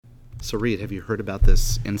So, Reed, have you heard about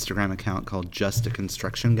this Instagram account called Just a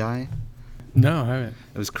Construction Guy? No, I haven't.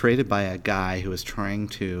 It was created by a guy who was trying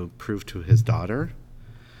to prove to his daughter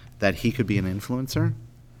that he could be an influencer.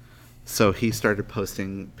 So he started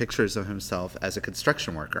posting pictures of himself as a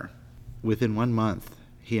construction worker. Within 1 month,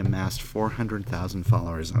 he amassed 400,000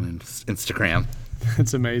 followers on Instagram.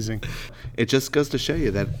 It's amazing. It just goes to show you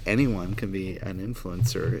that anyone can be an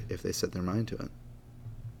influencer if they set their mind to it.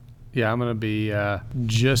 Yeah, I'm going to be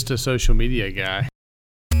just a social media guy.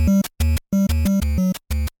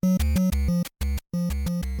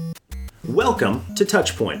 Welcome to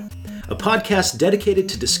Touchpoint, a podcast dedicated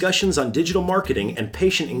to discussions on digital marketing and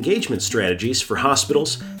patient engagement strategies for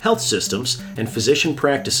hospitals, health systems, and physician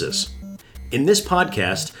practices. In this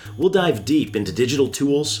podcast, we'll dive deep into digital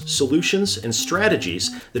tools, solutions, and strategies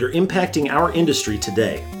that are impacting our industry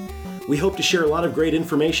today. We hope to share a lot of great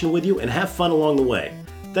information with you and have fun along the way.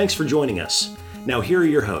 Thanks for joining us. Now here are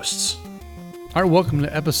your hosts. All right, welcome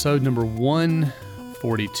to episode number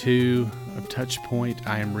 142 of Touchpoint.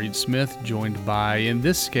 I am Reed Smith, joined by, in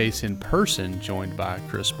this case in person, joined by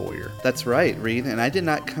Chris Boyer. That's right, Reed. And I did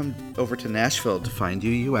not come over to Nashville to find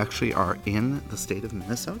you. You actually are in the state of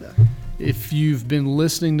Minnesota. If you've been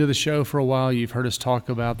listening to the show for a while, you've heard us talk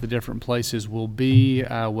about the different places we'll be.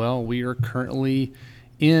 We are currently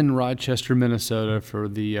in Rochester, Minnesota for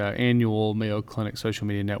the annual Mayo Clinic Social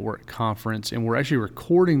Media Network Conference, and we're actually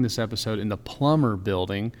recording this episode in the Plummer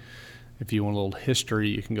Building. If you want a little history,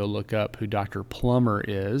 you can go look up who Dr. Plummer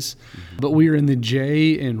is. Mm-hmm. But we are in the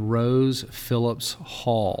J. and Rose Phillips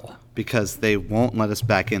Hall. Because they won't let us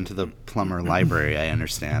back into the Plummer Library, I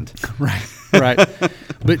understand. Right.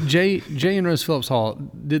 But J. and Rose Phillips Hall,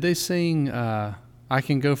 did they sing I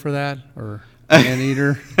Can Go For That or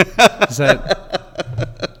Anteater? Is that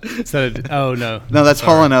oh, no. No, that's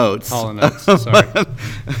Hall & Oates. Hall & Oates, sorry.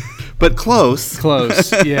 But close.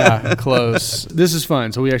 Close. This is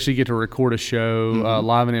fun. So we actually get to record a show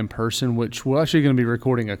live and in person, which we're actually going to be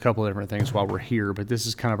recording a couple of different things while we're here, but this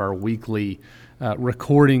is kind of our weekly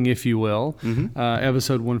recording, if you will.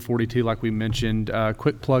 Episode 142, like we mentioned.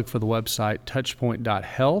 Quick plug for the website,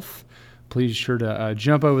 touchpoint.health. Please be sure to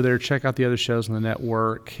jump over there, check out the other shows on the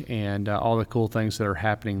network and all the cool things that are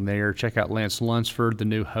happening there. Check out Lance Lunsford, the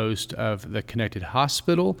new host of The Connected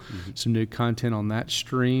Hospital. Some new content on that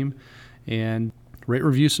stream. And rate,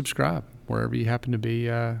 review, subscribe wherever you happen to be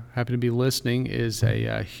listening is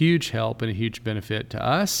a huge help and a huge benefit to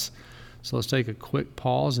us. So let's take a quick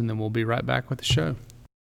pause, and then we'll be right back with the show.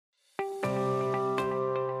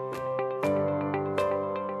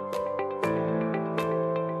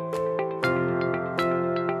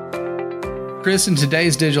 Chris, in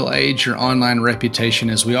today's digital age, your online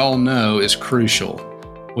reputation, as we all know, is crucial.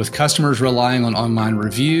 With customers relying on online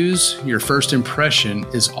reviews, your first impression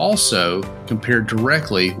is also compared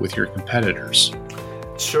directly with your competitors.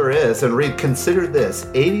 Sure is. And Reed, consider this.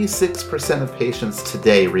 86% of patients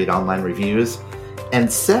today read online reviews, and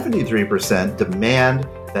 73% demand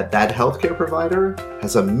that healthcare provider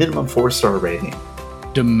has a minimum 4-star rating.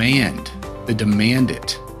 Demand. They demand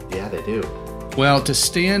it. Yeah, they do. Well, to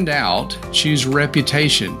stand out, choose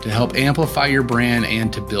reputation to help amplify your brand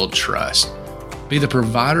and to build trust. Be the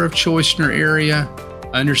provider of choice in your area,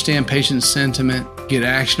 understand patient sentiment, get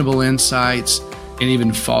actionable insights, and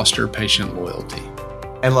even foster patient loyalty.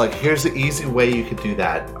 And look, here's the easy way you could do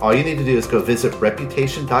that. All you need to do is go visit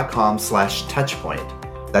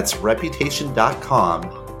reputation.com/touchpoint. That's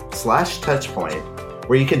reputation.com/touchpoint,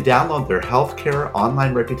 where you can download their healthcare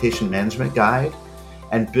online reputation management guide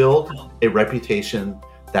and build a reputation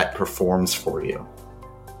that performs for you.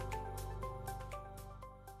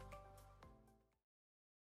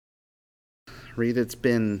 Reed, it's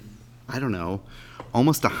been,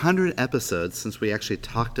 almost 100 episodes since we actually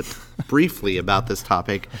talked briefly about this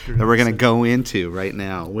topic that we're going to go into right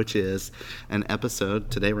now, which is an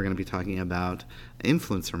episode. Today we're going to be talking about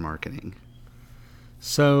influencer marketing.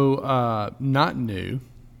 So, not new.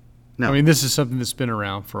 No. I mean, this is something that's been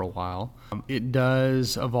around for a while. It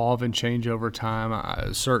does evolve and change over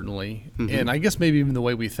time, certainly. Mm-hmm. And I guess maybe even the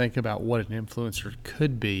way we think about what an influencer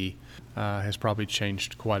could be has probably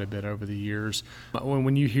changed quite a bit over the years.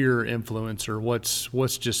 When you hear influencer,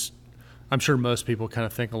 what's just, I'm sure most people kind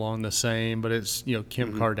of think along the same, but it's,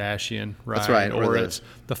 Kim Kardashian, right? That's right. Or it's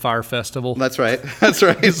the Fire Festival. That's right. That's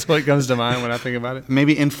right. That's what comes to mind when I think about it.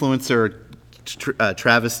 Maybe influencer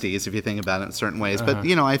travesties, if you think about it in certain ways. But,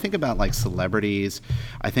 I think about like celebrities.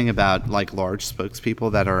 I think about like large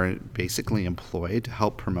spokespeople that are basically employed to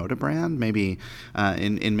help promote a brand. Maybe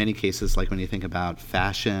in many cases, like when you think about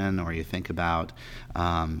fashion, or you think about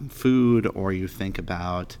food, or you think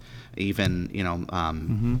about even,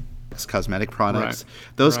 cosmetic products,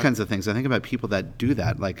 those Right. kinds of things. I think about people that do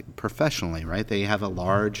that like professionally, right? They have a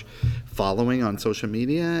large following on social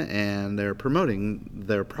media and they're promoting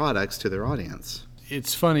their products to their audience.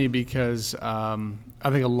 It's funny because I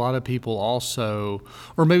think a lot of people also,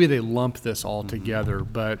 or maybe they lump this all together,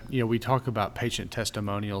 but we talk about patient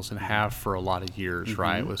testimonials and have for a lot of years,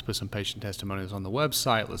 right? Let's put some patient testimonials on the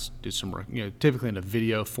website. Let's do some, typically in a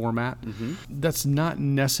video format. That's not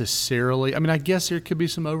necessarily. I mean, I guess there could be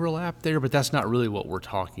some overlap there, but that's not really what we're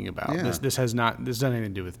talking about. Yeah. This doesn't have anything to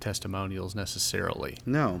do with testimonials necessarily.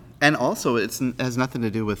 No. And also, it has nothing to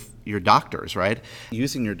do with your doctors, right?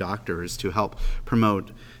 Using your doctors to help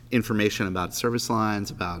promote information about service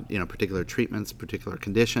lines, about particular treatments, particular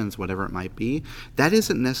conditions, whatever it might be. That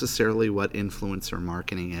isn't necessarily what influencer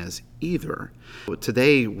marketing is either.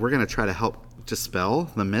 Today, we're going to try to help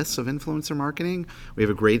dispel the myths of influencer marketing. We have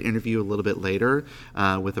a great interview a little bit later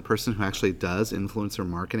with a person who actually does influencer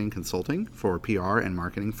marketing consulting for PR and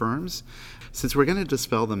marketing firms. Since we're going to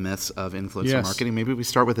dispel the myths of influencer marketing, maybe we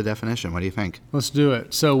start with a definition. What do you think? Let's do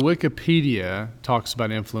it. So Wikipedia talks about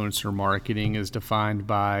influencer marketing as defined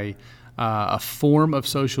by a form of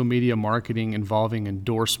social media marketing involving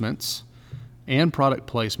endorsements and product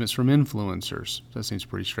placements from influencers. That seems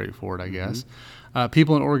pretty straightforward, I guess.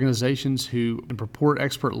 People and organizations who purport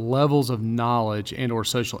expert levels of knowledge and or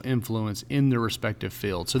social influence in their respective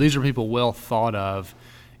fields. So these are people well thought of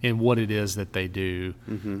in what it is that they do.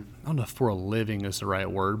 I don't know if for a living is the right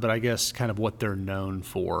word, but I guess kind of what they're known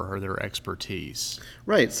for or their expertise.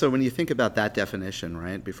 Right. So when you think about that definition,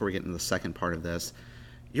 right, before we get into the second part of this,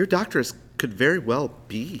 your doctors could very well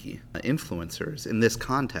be influencers in this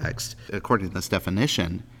context, according to this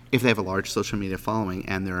definition, if they have a large social media following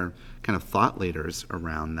and they're kind of thought leaders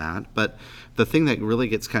around that. But the thing that really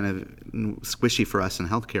gets kind of squishy for us in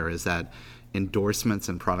healthcare is that endorsements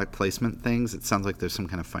and product placement things, it sounds like there's some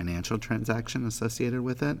kind of financial transaction associated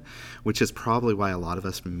with it, which is probably why a lot of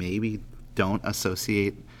us maybe don't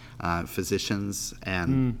associate physicians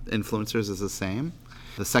and influencers as the same.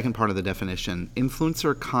 The second part of the definition,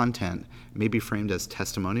 influencer content may be framed as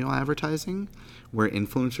testimonial advertising, where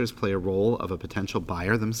influencers play a role of a potential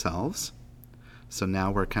buyer themselves. So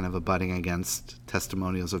now we're kind of abutting against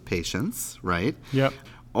testimonials of patients, right? Yep.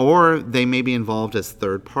 Or they may be involved as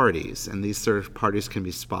third parties, and these third parties can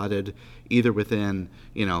be spotted either within,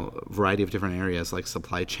 a variety of different areas like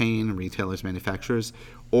supply chain, retailers, manufacturers,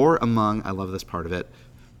 or among, I love this part of it,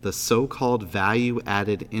 the so-called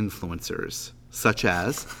value-added influencers, such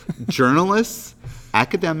as journalists,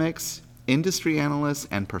 academics, industry analysts,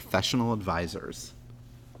 and professional advisors.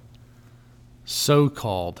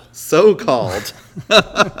 So-called value-added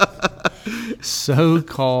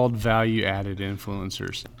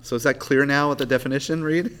influencers. So is that clear now with the definition,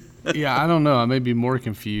 Reed? Yeah, I don't know. I may be more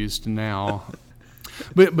confused now.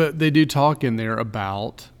 But they do talk in there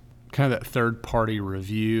about kind of that third-party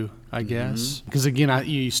review, I guess. Because, again,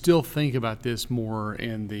 you still think about this more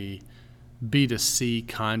in the B2C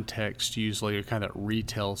context usually, or kind of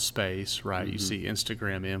retail space, right? You see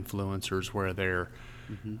Instagram influencers where they're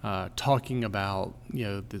talking about,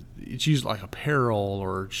 it's usually like apparel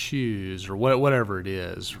or shoes or whatever it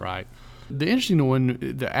is, right? The interesting one,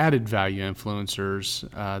 the added value influencers,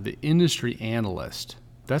 the industry analyst,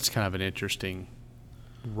 that's kind of an interesting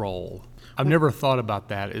role. I've never thought about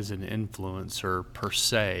that as an influencer per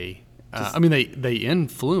se. I mean, they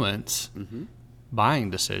influence buying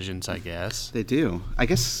decisions, I guess. They do. I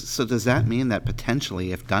guess, so does that mean that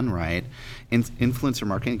potentially, if done right, influencer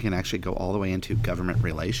marketing can actually go all the way into government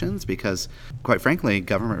relations? Because, quite frankly,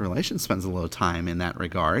 government relations spends a little time in that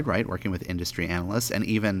regard, right, working with industry analysts and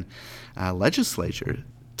even legislature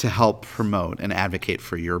to help promote and advocate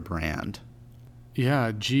for your brand.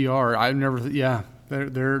 Yeah, they're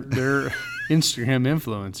Instagram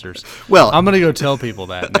influencers. Well, I'm going to go tell people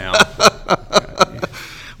that now.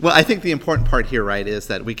 Well, I think the important part here, right, is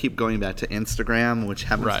that we keep going back to Instagram, which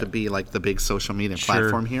happens to be like the big social media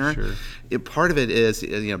platform here. Sure. Part of it is,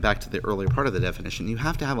 back to the earlier part of the definition, you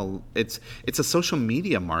have to have it's a social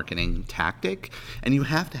media marketing tactic, and you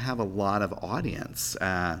have to have a lot of audience.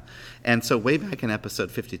 And so way back in episode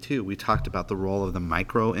 52, we talked about the role of the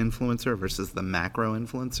micro influencer versus the macro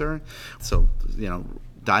influencer. So,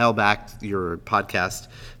 dial back your podcast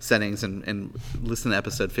settings and listen to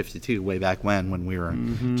episode 52 way back when we were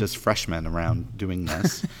just freshmen around doing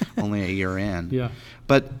this, only a year in. Yeah.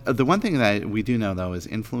 But the one thing that we do know, though, is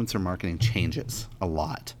influencer marketing changes a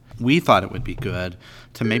lot. We thought it would be good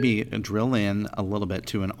to maybe drill in a little bit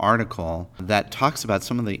to an article that talks about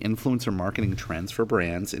some of the influencer marketing trends for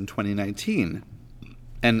brands in 2019.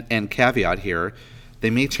 And caveat here,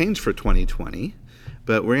 they may change for 2020.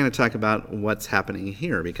 But we're going to talk about what's happening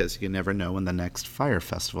here, because you never know when the next fire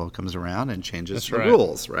festival comes around and changes the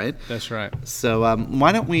rules, right? That's right. So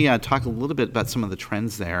why don't we talk a little bit about some of the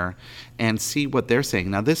trends there and see what they're saying.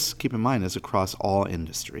 Now, this, keep in mind, is across all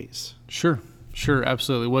industries. Sure,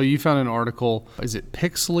 absolutely. Well, you found an article. Is it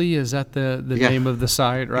Pixely? Is that the name of the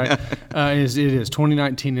site, right? It is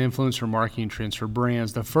 2019 influencer marketing trends for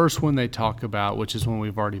brands. The first one they talk about, which is one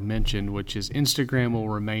we've already mentioned, which is Instagram will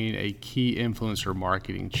remain a key influencer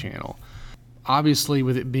marketing channel. Obviously,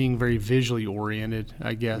 with it being very visually oriented,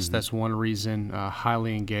 I guess that's one reason,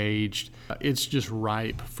 highly engaged. It's just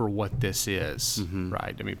ripe for what this is,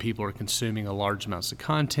 right? I mean, people are consuming a large amounts of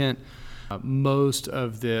content. Most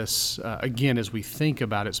of this, again, as we think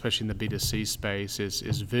about it, especially in the B2C space,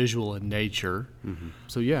 is visual in nature.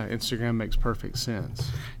 So, yeah, Instagram makes perfect sense.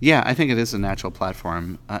 Yeah, I think it is a natural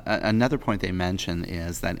platform. Another point they mention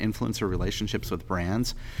is that influencer relationships with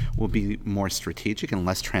brands will be more strategic and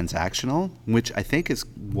less transactional, which I think is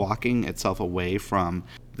walking itself away from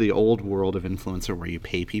the old world of influencer where you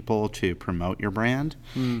pay people to promote your brand.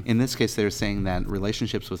 In this case, they're saying that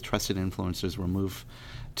relationships with trusted influencers will move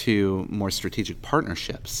to more strategic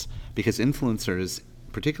partnerships, because influencers,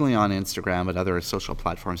 particularly on Instagram but other social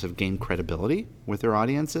platforms, have gained credibility with their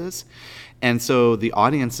audiences. And so the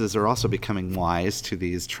audiences are also becoming wise to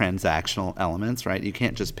these transactional elements, right? You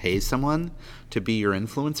can't just pay someone to be your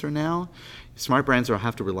influencer now. Smart brands will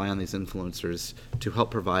have to rely on these influencers to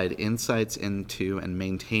help provide insights into and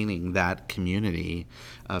maintaining that community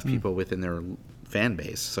of people within their fan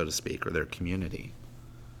base, so to speak, or their community.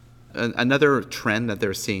 Another trend that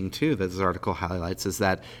they're seeing, too, that this article highlights, is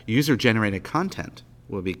that user-generated content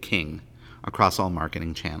will be king across all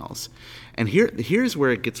marketing channels. And here's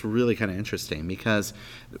where it gets really kind of interesting, because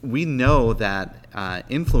we know that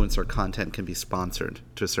influencer content can be sponsored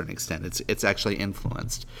to a certain extent. It's actually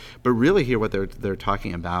influenced. But really here what they're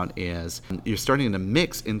talking about is you're starting to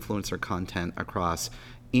mix influencer content across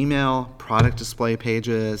email, product display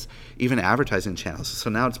pages, even advertising channels. So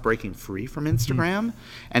now it's breaking free from Instagram.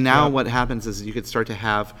 And now what happens is you could start to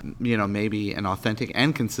have, maybe an authentic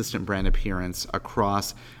and consistent brand appearance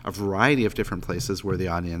across a variety of different places where the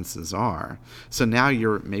audiences are. So now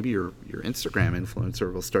your Instagram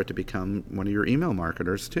influencer will start to become one of your email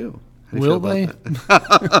marketers too. Will they?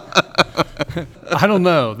 I don't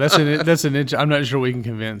know. I'm not sure we can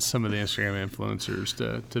convince some of the Instagram influencers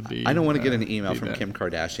to be. I don't want to get an email from Kim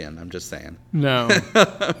Kardashian. I'm just saying. No,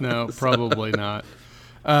 probably not.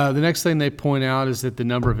 The next thing they point out is that the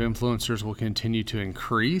number of influencers will continue to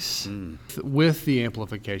increase with the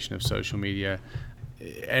amplification of social media.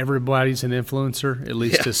 Everybody's an influencer, at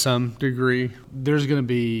least to some degree. There's going to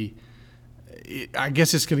be, I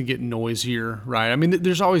guess it's going to get noisier, right? I mean,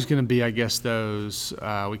 there's always going to be, I guess, those,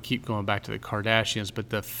 we keep going back to the Kardashians, but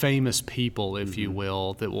the famous people, if you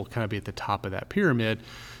will, that will kind of be at the top of that pyramid.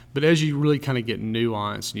 But as you really kind of get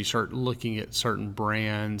nuanced and you start looking at certain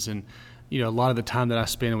brands, and, a lot of the time that I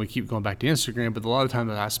spend, and we keep going back to Instagram, but a lot of the time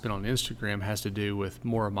that I spend on Instagram has to do with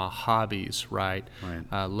more of my hobbies, right?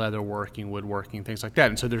 Leatherworking, woodworking, things like that.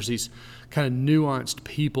 And so there's these kind of nuanced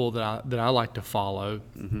people that I like to follow.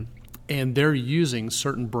 And they're using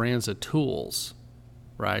certain brands of tools,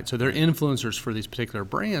 right? So they're influencers for these particular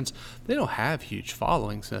brands. They don't have huge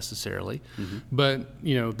followings necessarily, but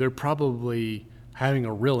they're probably having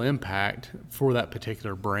a real impact for that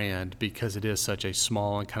particular brand because it is such a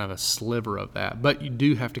small and kind of a sliver of that. But you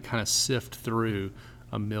do have to kind of sift through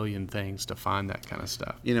a million things to find that kind of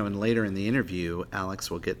stuff. And later in the interview,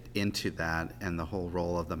 Alex will get into that and the whole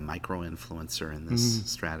role of the micro-influencer in this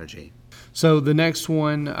strategy. So the next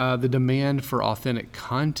one, the demand for authentic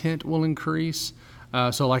content will increase.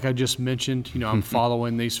 So like I just mentioned, I'm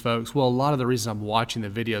following these folks. Well, a lot of the reason I'm watching the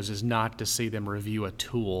videos is not to see them review a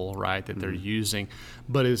tool, right, that they're using,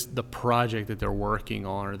 but is the project that they're working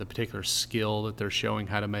on or the particular skill that they're showing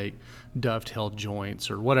how to make dovetail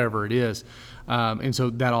joints or whatever it is. And so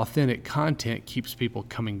that authentic content keeps people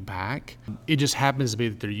coming back. It just happens to be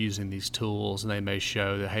that they're using these tools and they may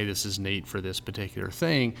show that, hey, this is neat for this particular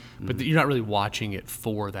thing, but you're not really watching it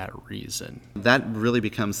for that reason. That really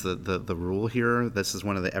becomes the rule here. This is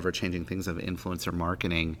one of the ever-changing things of influencer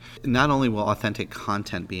marketing. Not only will authentic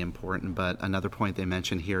content be important, but another point they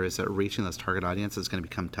mention here is that reaching those target audiences is going to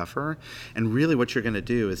become tougher. And really what you're going to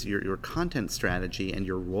do is your content strategy and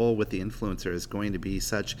your role with the influencer is going to be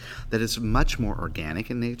such that it's much more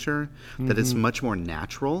organic in nature, that it's much more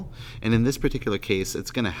natural. And in this particular case,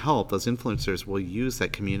 it's going to help. Those influencers will use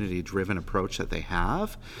that community-driven approach that they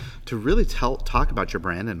have to really talk about your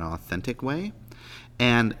brand in an authentic way.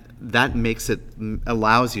 And that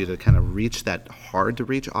allows you to kind of reach that hard to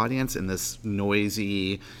reach audience in this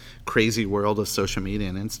noisy, crazy world of social media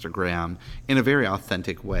and Instagram in a very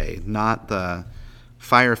authentic way, not the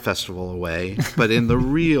Fire Festival way, but in the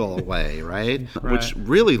real way, right? Which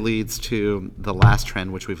really leads to the last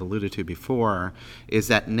trend, which we've alluded to before, is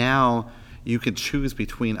that now you could choose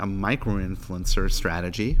between a micro-influencer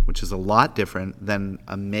strategy, which is a lot different than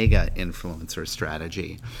a mega-influencer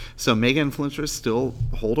strategy. So mega-influencers still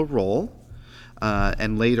hold a role,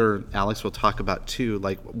 and later Alex will talk about too,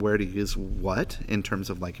 like where to use what in terms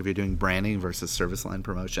of like if you're doing branding versus service line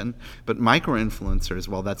promotion. But micro-influencers,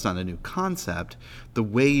 while that's not a new concept, the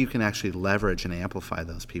way you can actually leverage and amplify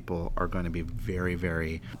those people are going to be very,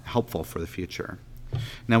 very helpful for the future.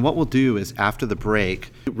 Now, what we'll do is after the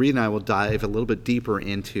break, Reed and I will dive a little bit deeper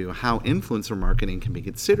into how influencer marketing can be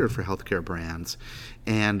considered for healthcare brands,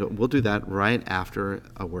 and we'll do that right after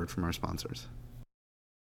a word from our sponsors.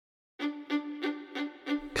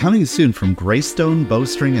 Coming soon from Greystone,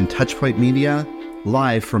 Bowstring, and Touchpoint Media,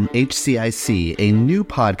 live from HCIC, a new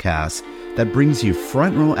podcast that brings you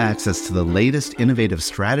front row access to the latest innovative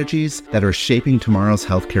strategies that are shaping tomorrow's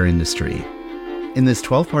healthcare industry. In this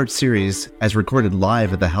 12-part series, as recorded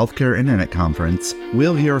live at the Healthcare Internet Conference,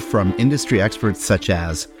 we'll hear from industry experts such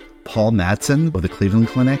as Paul Mattson of the Cleveland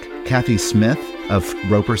Clinic, Kathy Smith of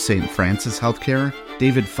Roper St. Francis Healthcare,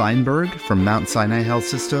 David Feinberg from Mount Sinai Health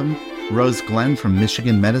System, Rose Glenn from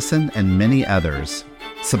Michigan Medicine, and many others.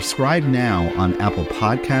 Subscribe now on Apple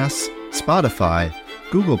Podcasts, Spotify,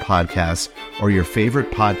 Google Podcasts, or your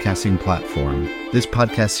favorite podcasting platform. This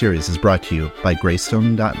podcast series is brought to you by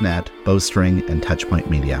Greystone.net, Bowstring, and Touchpoint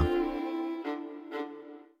Media.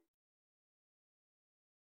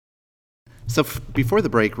 So before the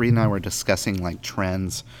break, Reed and I were discussing like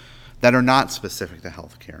trends that are not specific to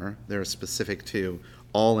healthcare. They're specific to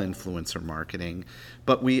all influencer marketing.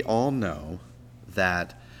 But we all know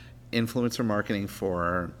that influencer marketing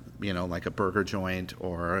for, like a burger joint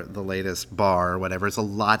or the latest bar or whatever is a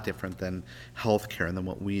lot different than healthcare than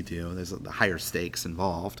what we do. There's higher stakes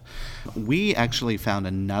involved. We actually found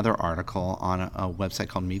another article on a website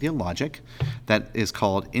called Media Logic that is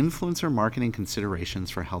called Influencer Marketing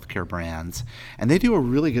Considerations for Healthcare Brands. And they do a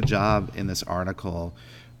really good job in this article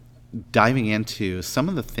diving into some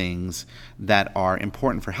of the things that are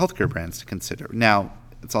important for healthcare brands to consider. Now,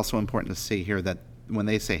 it's also important to see here that when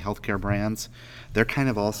they say healthcare brands, they're kind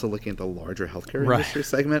of also looking at the larger healthcare industry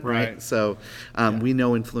segment, right? So we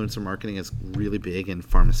know influencer marketing is really big in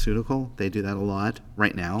pharmaceutical. They do that a lot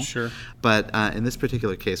right now. Sure. But in this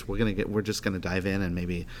particular case, we're just gonna dive in and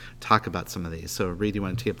maybe talk about some of these. So Reed, you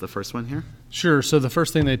want to tee up the first one here? Sure. So the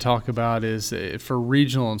first thing they talk about is for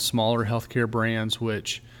regional and smaller healthcare brands,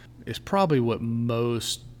 which is probably what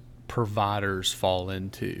most providers fall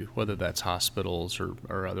into, whether that's hospitals or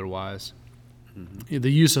otherherse. Mm-hmm. The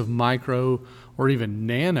use of micro or even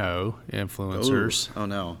nano influencers. Oh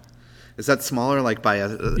no. Is that smaller, like by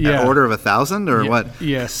an order of 1,000 or what?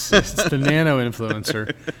 Yes, it's the nano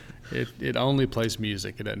influencer. It only plays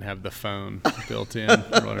music. It doesn't have the phone built in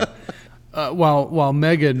or whatever. While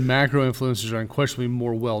mega and macro influencers are unquestionably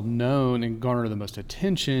more well known and garner the most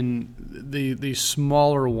attention, the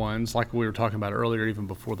smaller ones, like we were talking about earlier, even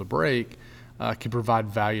before the break, can provide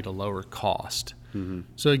value at a lower cost. Mm-hmm.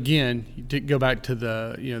 So again, you go back to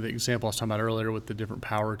the example I was talking about earlier with the different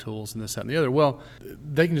power tools and this, that, and the other. Well,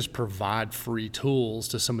 they can just provide free tools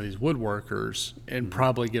to some of these woodworkers and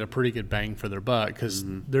probably get a pretty good bang for their buck because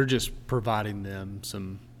they're just providing them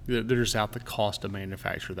some. They're just out the cost to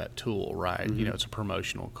manufacture that tool, right? Mm-hmm. It's a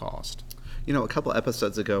promotional cost. A couple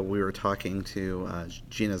episodes ago, we were talking to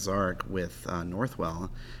Gina Zark with Northwell,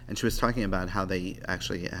 and she was talking about how they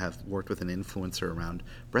actually have worked with an influencer around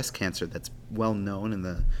breast cancer that's well known in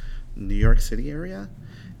the New York City area,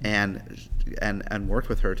 and worked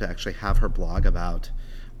with her to actually have her blog about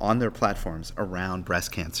on their platforms around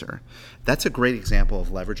breast cancer. That's a great example of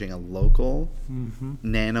leveraging a local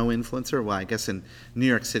nano influencer. Well, I guess in New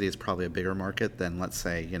York City it's probably a bigger market than, let's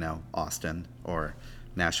say, Austin or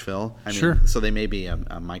Nashville. So they may be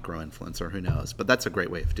a micro influencer, who knows? But that's a great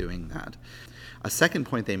way of doing that. A second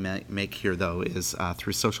point they make here, though, is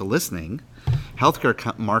through social listening,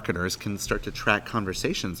 healthcare marketers can start to track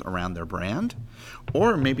conversations around their brand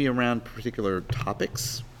or maybe around particular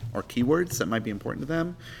topics or keywords that might be important to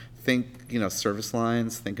them. Think, service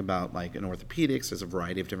lines. Think about like in orthopedics, there's a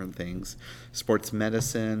variety of different things. Sports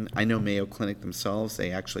medicine. I know Mayo Clinic themselves,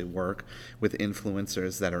 they actually work with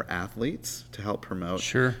influencers that are athletes to help promote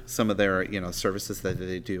some of their, services that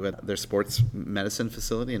they do at their sports medicine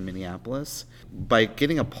facility in Minneapolis. By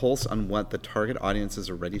getting a pulse on what the target audience is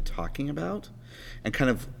already talking about and kind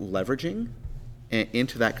of leveraging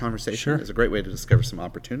into that conversation Sure. is a great way to discover some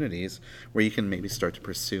opportunities where you can maybe start to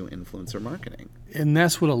pursue influencer marketing. And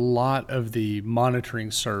that's what a lot of the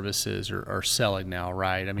monitoring services are selling now,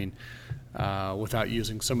 right? I mean, without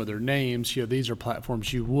using some of their names, these are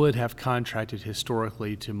platforms you would have contracted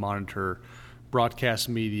historically to monitor broadcast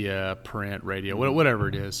media, print, radio, whatever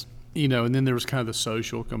it is. And then there was kind of the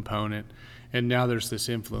social component, and now there's this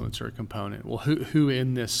influencer component. Well, who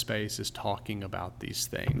in this space is talking about these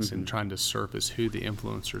things and trying to surface who the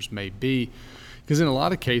influencers may be? Because in a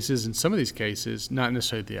lot of cases, in some of these cases, not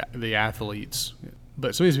necessarily the athletes,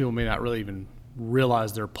 but some of these people may not really even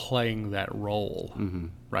realize they're playing that role,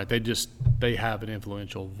 right? They have an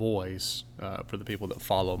influential voice for the people that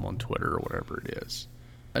follow them on Twitter or whatever it is.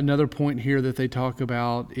 Another point here that they talk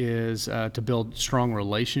about is to build strong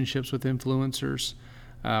relationships with influencers.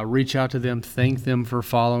 Reach out to them, thank them for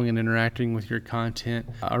following and interacting with your content,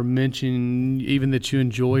 or mention even that you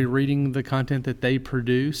enjoy reading the content that they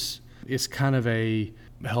produce. It's kind of a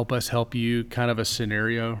help us help you kind of a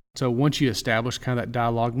scenario. So once you establish kind of that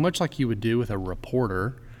dialogue, much like you would do with a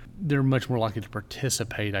reporter, they're much more likely to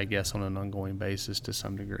participate, I guess, on an ongoing basis to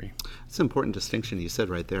some degree. It's an important distinction you said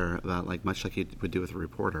right there about much like you would do with a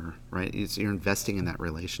reporter, right? You're investing in that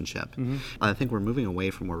relationship. I think we're moving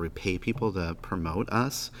away from where we pay people to promote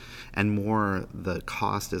us, and more the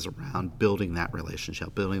cost is around building that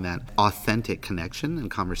relationship, building that authentic connection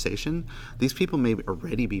and conversation. These people may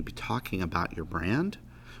already be talking about your brand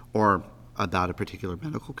or about a particular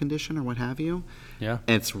medical condition or what have you. Yeah.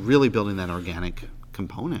 And it's really building that organic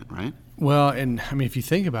component, right? Well, and I mean, if you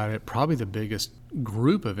think about it, probably the biggest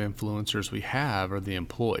group of influencers we have are the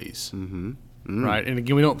employees, right? And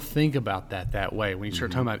again, we don't think about that way. When you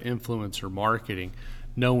start talking about influencer marketing,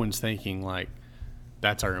 no one's thinking like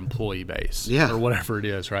that's our employee base or whatever it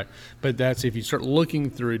is, right? But that's if you start looking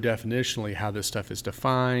through definitionally how this stuff is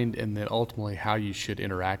defined and then ultimately how you should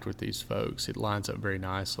interact with these folks, it lines up very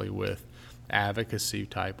nicely with advocacy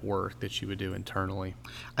type work that you would do internally.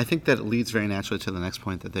 I think that it leads very naturally to the next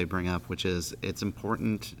point that they bring up, which is it's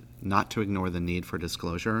important not to ignore the need for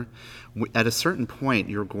disclosure. At a certain point,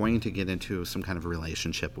 you're going to get into some kind of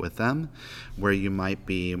relationship with them where you might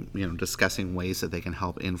be, discussing ways that they can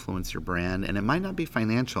help influence your brand. And it might not be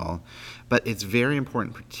financial, but it's very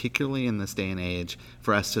important, particularly in this day and age,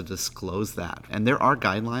 for us to disclose that. And there are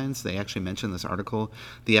guidelines. They actually mentioned in this article,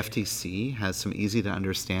 the FTC has some easy to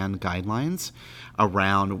understand guidelines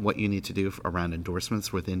around what you need to do around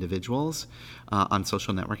endorsements with individuals on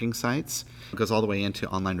social networking sites. It goes all the way into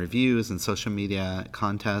online reviews and social media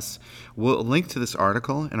contests. We'll link to this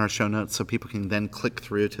article in our show notes so people can then click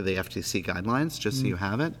through to the FTC guidelines just so you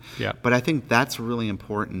have it. Yeah. But I think that's really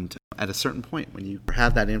important at a certain point when you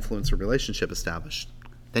have that influencer relationship established.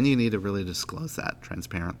 Then you need to really disclose that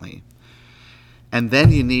transparently. And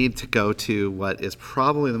then you need to go to what is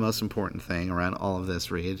probably the most important thing around all of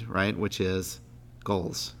this, Reed, right? Which is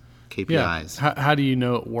goals, KPIs. Yeah. How do you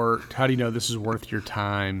know it worked? How do you know this is worth your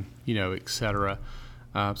time, et cetera?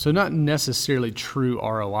 So not necessarily true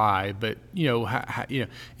ROI, but,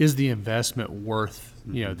 is the investment worth,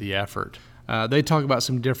 the effort? They talk about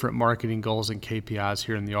some different marketing goals and KPIs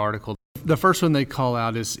here in the article. The first one they call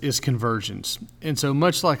out is conversions. And so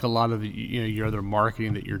much like a lot of your other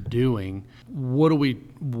marketing that you're doing, what are we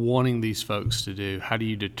wanting these folks to do? How do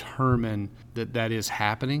you determine that is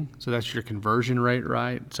happening? So that's your conversion rate,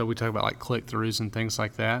 right? So we talk about like click-throughs and things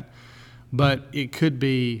like that. But it could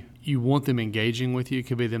be you want them engaging with you. It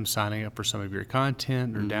could be them signing up for some of your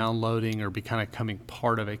content or downloading or becoming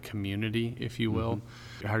part of a community, if you will.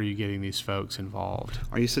 How are you getting these folks involved?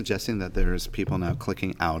 Are you suggesting that there's people now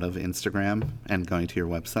clicking out of Instagram and going to your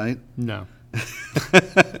website? No.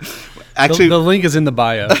 Actually, the link is in the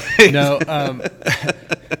bio. No,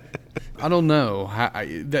 I don't know.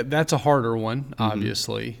 That's a harder one,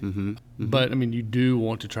 obviously. But, you do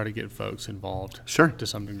want to try to get folks involved to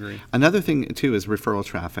some degree. Another thing, too, is referral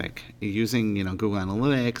traffic. Using, Google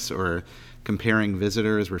Analytics or comparing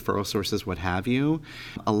visitors, referral sources, what have you.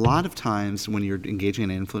 A lot of times when you're engaging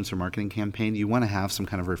in an influencer marketing campaign, you want to have some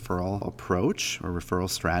kind of referral approach or referral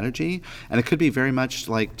strategy. And it could be very much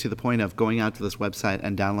like to the point of going out to this website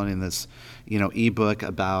and downloading this, ebook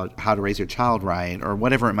about how to raise your child right or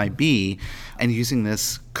whatever it might be, and using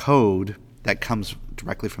this code that comes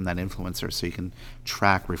directly from that influencer so you can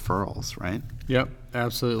track referrals, right? Yep,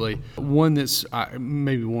 absolutely. One that's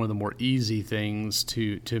maybe one of the more easy things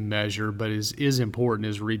to measure, but is important,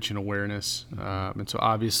 is reach and awareness. And so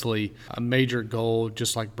obviously a major goal,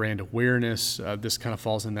 just like brand awareness, this kind of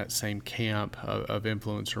falls in that same camp of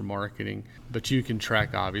influencer marketing. But you can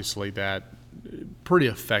track, obviously, that pretty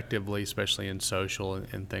effectively, especially in social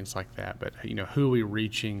and things like that. But, who are we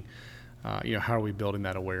reaching? how are we building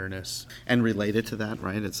that awareness? And related to that,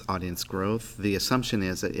 right, it's audience growth. The assumption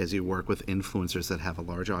is that as you work with influencers that have a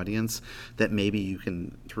large audience, that maybe you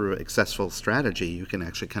can, through a successful strategy, you can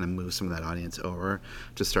actually kind of move some of that audience over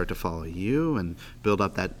to start to follow you and build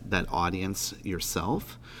up that audience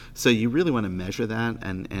yourself. So you really want to measure that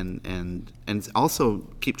and also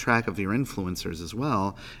keep track of your influencers as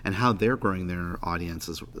well and how they're growing their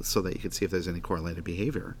audiences so that you can see if there's any correlated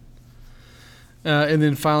behavior. And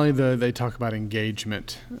then finally, they talk about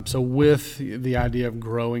engagement. So with the idea of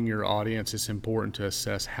growing your audience, it's important to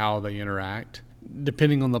assess how they interact.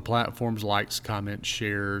 Depending on the platforms, likes, comments,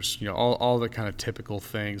 shares, all the kind of typical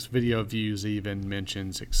things, video views, even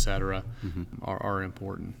mentions, etc., are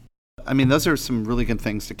important. I mean, those are some really good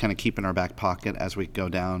things to kind of keep in our back pocket as we go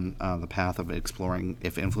down the path of exploring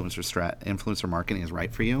if influencer marketing is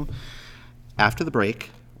right for you. After the break,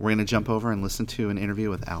 we're going to jump over and listen to an interview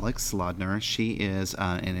with Alex Slodner. She is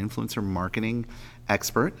an influencer marketing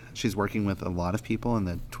expert. She's working with a lot of people in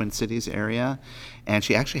the Twin Cities area, and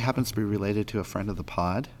she actually happens to be related to a friend of the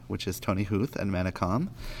pod, which is Tony Huth and Medicom.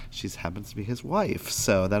 She happens to be his wife,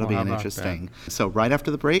 so that'll be interesting. So right after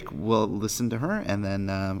the break, we'll listen to her, and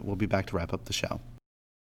then we'll be back to wrap up the show.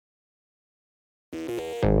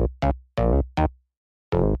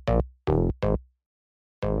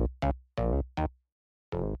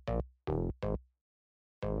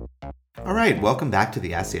 All right, welcome back to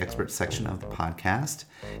the Ask the Expert section of the podcast.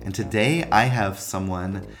 And today I have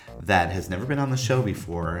someone that has never been on the show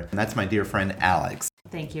before, and that's my dear friend Alex.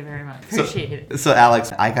 Thank you very much. Appreciate it. So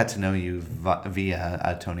Alex, I got to know you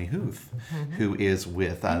via Tony Huth, who is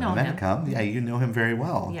with Medicom. Yeah, you know him very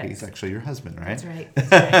well. Yes. He's actually your husband, right? That's right.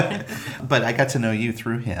 That's right. But I got to know you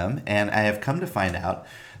through him, and I have come to find out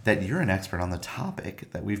that you're an expert on the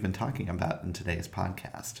topic that we've been talking about in today's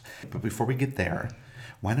podcast. But before we get there,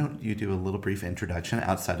 why don't you do a little brief introduction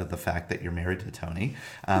outside of the fact that you're married to Tony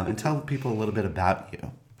and tell people a little bit about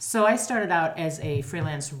you. So I started out as a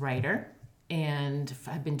freelance writer, and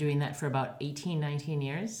I've been doing that for about 18, 19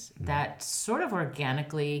 years. That sort of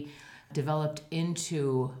organically developed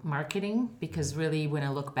into marketing because really when I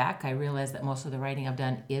look back, I realized that most of the writing I've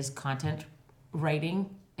done is content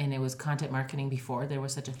writing, and it was content marketing before there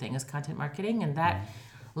was such a thing as content marketing, and that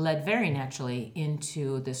led very naturally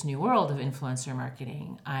into this new world of influencer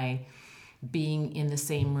marketing. Being in the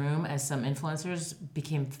same room as some influencers,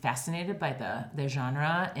 became fascinated by the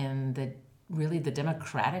genre and the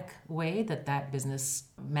democratic way that business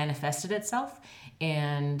manifested itself,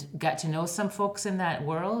 and got to know some folks in that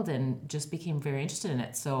world and just became very interested in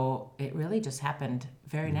it. So it really just happened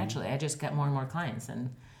very naturally. I just got more and more clients,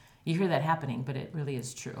 and you hear that happening, but it really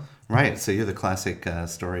is true. Right. So you're the classic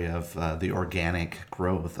story of the organic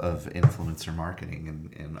growth of influencer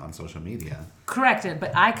marketing and on social media. Correct.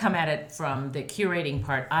 But I come at it from the curating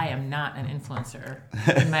part. I am not an influencer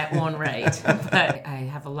in my own right. But I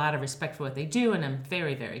have a lot of respect for what they do, and I'm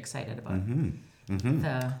very, very excited about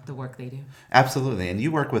the work they do. Absolutely. And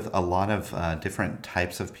you work with a lot of different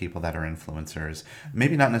types of people that are influencers,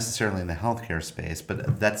 maybe not necessarily in the healthcare space,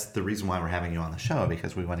 but that's the reason why we're having you on the show,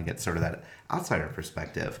 because we want to get sort of that outsider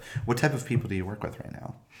perspective. What type of people do you work with right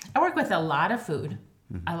now? I work with a lot of food,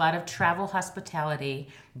 a lot of travel, hospitality,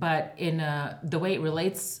 but in the way it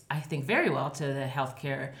relates, I think, very well to the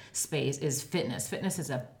healthcare space is fitness. Fitness is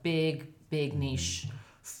a big, big niche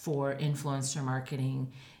for influencer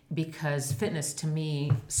marketing, because fitness to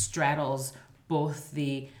me straddles both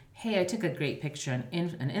the, hey, I took a great picture on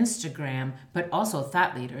Instagram, but also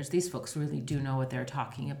thought leaders. These folks really do know what they're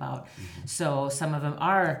talking about. So some of them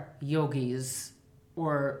are yogis,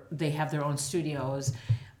 or they have their own studios,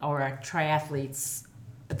 or are triathletes.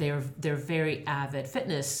 They're very avid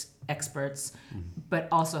fitness experts, but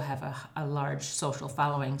also have a large social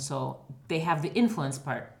following. So they have the influence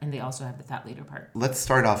part, and they also have the thought leader part. Let's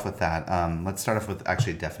start off with that. Let's start off with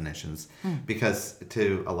actually definitions, because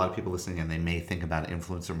to a lot of people listening, and they may think about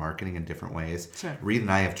influencer marketing in different ways. Sure. Reed and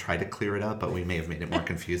I have tried to clear it up, but we may have made it more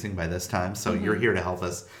confusing by this time. So you're here to help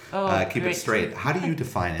us keep it straight. How do you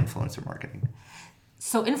define influencer marketing?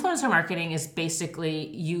 So influencer marketing is basically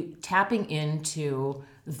you tapping into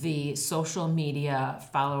the social media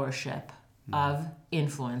followership of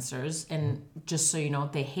influencers. And just so you know,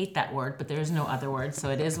 they hate that word, but there is no other word, so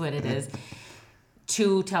it is what it is,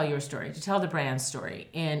 to tell your story, to tell the brand story.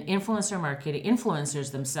 And influencer marketing,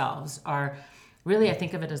 influencers themselves are really, I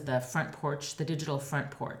think of it as the front porch, the digital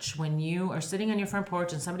front porch. When you are sitting on your front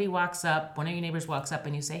porch and somebody walks up, one of your neighbors walks up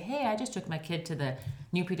and you say, hey, I just took my kid to the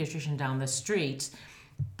new pediatrician down the street,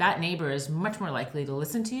 that neighbor is much more likely to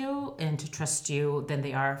listen to you and to trust you than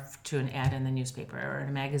they are to an ad in the newspaper or in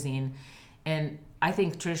a magazine. And I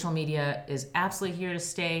think traditional media is absolutely here to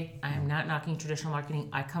stay. I am not knocking traditional marketing.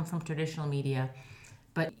 I come from traditional media.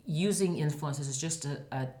 But using influencers is just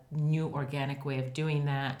a new organic way of doing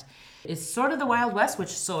that. It's sort of the Wild West,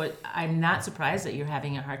 I'm not surprised that you're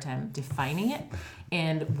having a hard time defining it.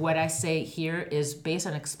 And what I say here is based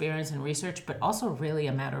on experience and research, but also really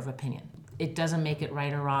a matter of opinion. It doesn't make it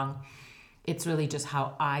right or wrong. It's really just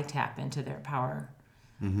how I tap into their power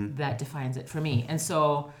that defines it for me. And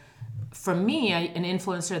so for me, an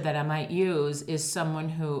influencer that I might use is someone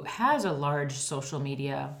who has a large social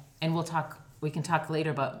media, and we can talk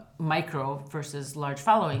later about micro versus large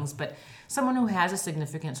followings, but someone who has a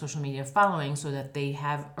significant social media following so that they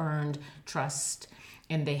have earned trust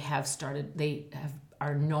and they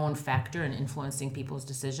are known factor in influencing people's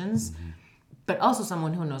decisions, but also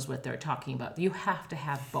someone who knows what they're talking about. You have to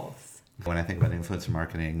have both. When I think about influencer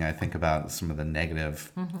marketing, I think about some of the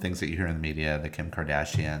negative things that you hear in the media, the Kim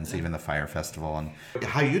Kardashians, even the Fyre Festival. And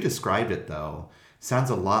how you described it, though,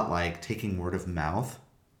 sounds a lot like taking word of mouth,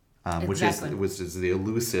 which is the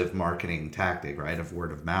elusive marketing tactic, right, of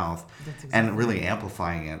word of mouth, and really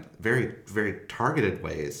amplifying it very, very targeted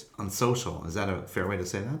ways on social. Is that a fair way to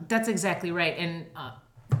say that? That's exactly right. And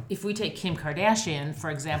if we take Kim Kardashian, for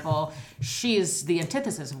example, she is the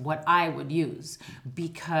antithesis of what I would use,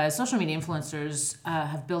 because social media influencers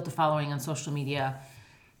have built a following on social media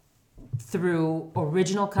through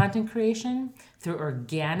original content creation, through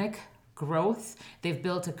organic growth. They've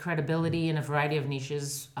built a credibility in a variety of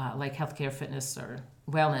niches like healthcare, fitness, or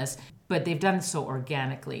wellness, but they've done so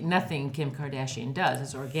organically. Nothing Kim Kardashian does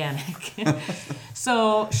is organic.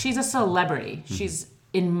 So she's a celebrity.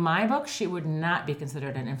 In my book, she would not be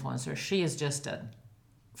considered an influencer. She is just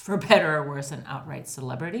for better or worse, an outright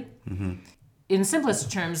celebrity. In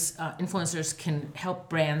simplest terms, influencers can help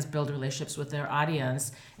brands build relationships with their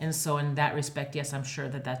audience. And so in that respect, yes, I'm sure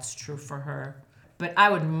that that's true for her. But I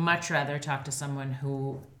would much rather talk to someone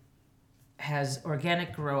who has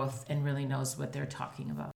organic growth and really knows what they're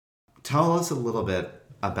talking about. Tell us a little bit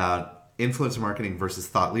about influencer marketing versus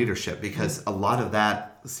thought leadership, because a lot of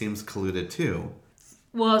that seems colluded too.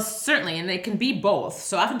 Well, certainly, and they can be both.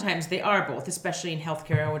 So oftentimes they are both, especially in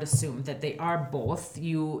healthcare. I would assume that they are both.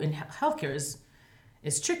 In healthcare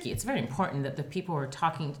is tricky. It's very important that the people who are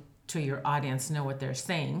talking to your audience know what they're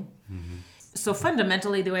saying. So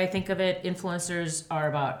fundamentally, the way I think of it, influencers are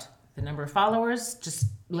about the number of followers.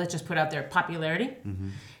 Let's just put out their popularity.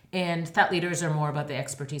 And thought leaders are more about the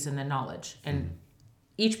expertise and the knowledge. And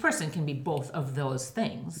each person can be both of those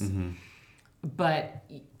things. But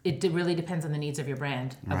it really depends on the needs of your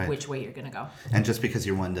brand, of which way you're going to go. And just because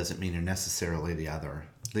you're one doesn't mean you're necessarily the other.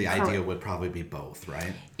 The Correct. idea would probably be both,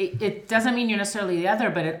 right? It doesn't mean you're necessarily the other,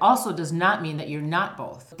 but it also does not mean that you're not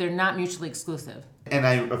both. They're not mutually exclusive. And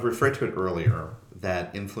I've referred to it earlier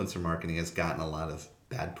that influencer marketing has gotten a lot of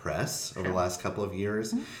bad press over the last couple of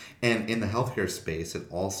years. And in the healthcare space, it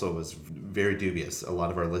also is very dubious. A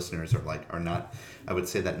lot of our listeners are not, I would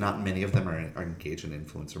say that not many of them are engaged in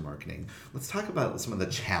influencer marketing. Let's talk about some of the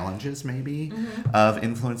challenges maybe of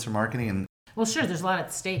influencer marketing. Well, sure, there's a lot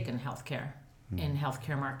at stake in healthcare,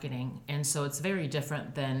 marketing. And so it's very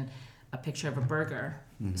different than a picture of a burger.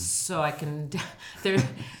 So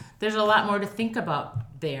there's a lot more to think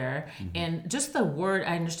about there. And just the word,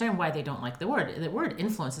 I understand why they don't like the word. The word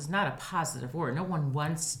influence is not a positive word. No one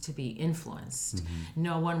wants to be influenced.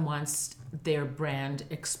 No one wants their brand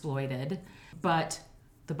exploited. But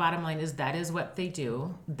the bottom line is that is what they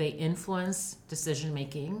do. They influence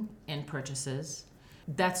decision-making and purchases.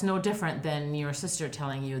 That's no different than your sister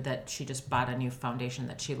telling you that she just bought a new foundation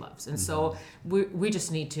that she loves. And so we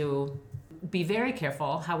just need to be very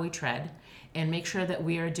careful how we tread and make sure that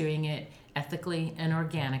we are doing it ethically and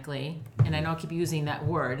organically. And I know I keep using that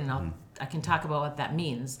word, and I can talk about what that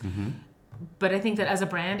means. But I think that as a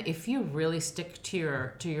brand, if you really stick to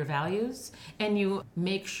your values and you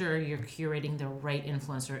make sure you're curating the right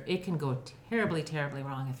influencer, it can go terribly, terribly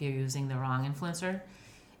wrong if you're using the wrong influencer.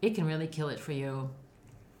 It can really kill it for you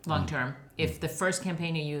long term. If the first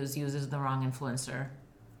campaign you uses the wrong influencer,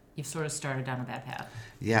 you've sort of started down a bad path.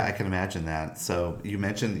 Yeah, I can imagine that. So you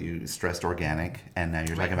mentioned that you stressed organic, and now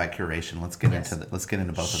you're talking about curation. Let's get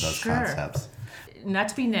into both of those concepts. Not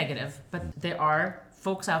to be negative, but there are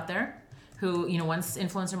folks out there who, once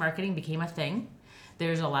influencer marketing became a thing,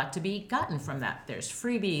 there's a lot to be gotten from that. There's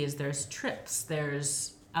freebies, there's trips,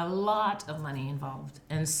 there's a lot of money involved.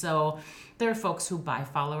 And so there are folks who buy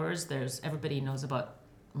followers. Everybody knows about,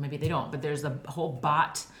 maybe they don't, but there's a whole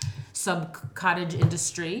bot sub-cottage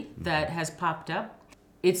industry that has popped up.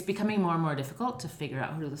 It's becoming more and more difficult to figure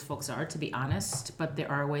out who those folks are, to be honest, but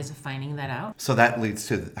there are ways of finding that out. So that leads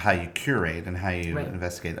to how you curate and how you Right.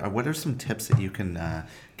 investigate. What are some tips that you can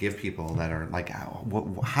give people that are like, how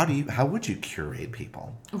would you curate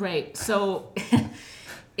people? Right. So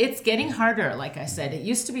it's getting harder, like I said. It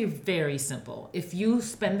used to be very simple. If you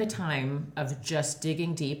spend the time of just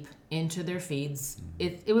digging deep into their feeds,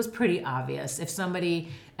 it was pretty obvious. If somebody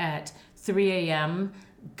at 3 a.m.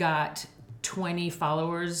 got 20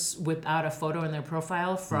 followers without a photo in their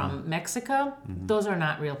profile from Mexico, those are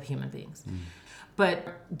not real human beings.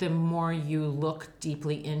 But the more you look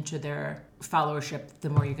deeply into their followership, the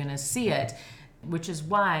more you're going to see it, which is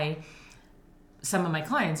why some of my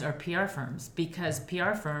clients are PR firms, because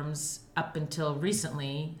PR firms up until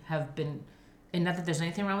recently have been, and not that there's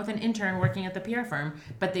anything wrong with an intern working at the PR firm,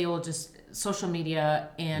 but they will just, social media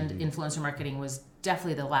and influencer marketing was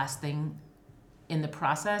definitely the last thing in the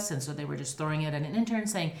process. And so they were just throwing it at an intern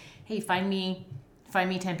saying, hey, find me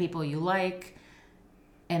 10 people you like.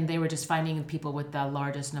 And they were just finding people with the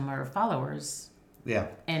largest number of followers. Yeah.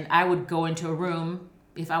 And I would go into a room.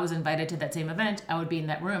 If I was invited to that same event, I would be in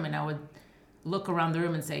that room and I would look around the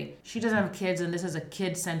room and say, she doesn't have kids and this is a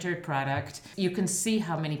kid-centered product. You can see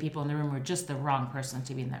how many people in the room were just the wrong person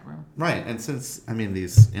to be in that room. Right. And since,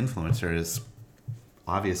 these influencers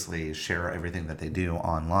obviously share everything that they do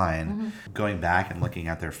online, going back and looking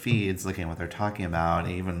at their feeds, looking at what they're talking about,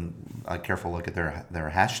 even a careful look at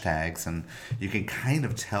their hashtags, and you can kind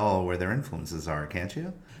of tell where their influences are, can't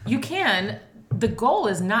you? You can. The goal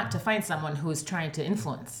is not to find someone who is trying to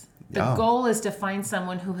influence. The goal is to find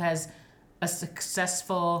someone who has a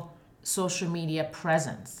successful social media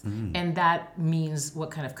presence. And that means what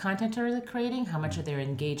kind of content are they creating? How much are they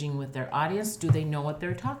engaging with their audience? Do they know what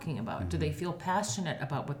they're talking about? Do they feel passionate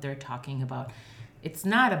about what they're talking about? It's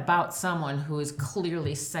not about someone who is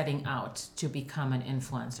clearly setting out to become an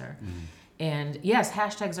influencer. And yes,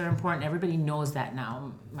 hashtags are important. Everybody knows that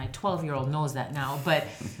now. My 12-year-old knows that now, but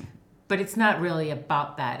it's not really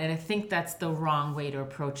about that. And I think that's the wrong way to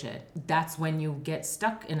approach it. That's when you get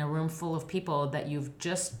stuck in a room full of people that you've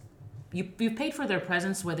paid for their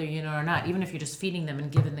presence, whether you know or not. Even if you're just feeding them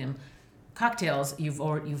and giving them cocktails,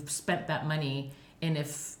 you've spent that money. And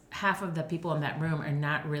if half of the people in that room are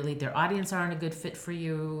not really, their audience aren't a good fit for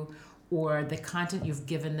you, or the content you've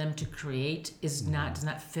given them to create does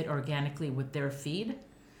not fit organically with their feed,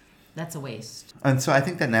 that's a waste. And so I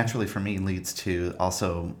think that naturally for me leads to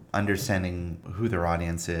also understanding who their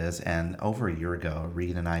audience is. And over a year ago,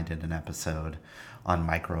 Reed and I did an episode on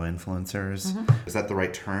micro-influencers. Is that the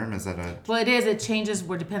right term? Is that a... Well, it is. It changes.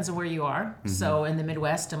 Depends on where you are. So in the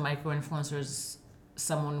Midwest, a micro-influencer is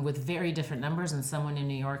someone with very different numbers than someone in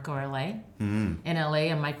New York or LA. In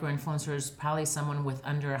LA, a micro-influencer is probably someone with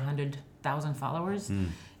under 100,000 followers.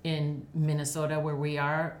 In Minnesota, where we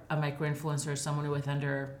are, a micro-influencer is someone with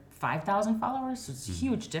under 5,000 followers. So it's a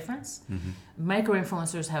huge difference.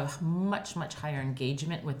 Micro-influencers have much, much higher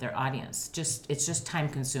engagement with their audience. It's just time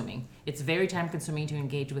consuming. It's very time consuming to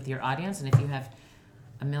engage with your audience. And if you have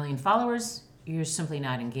 1 million followers, you're simply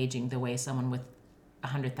not engaging the way someone with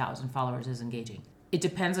 100,000 followers is engaging. It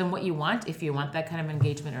depends on what you want, if you want that kind of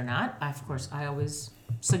engagement or not. Of course, I always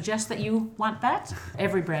suggest that you want that.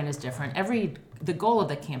 Every brand is different. The goal of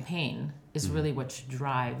the campaign is really what should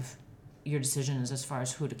drive your decisions as far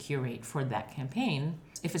as who to curate for that campaign.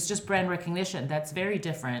 If it's just brand recognition, that's very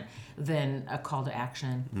different than a call to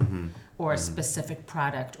action or a specific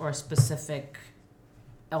product or a specific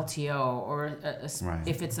LTO, or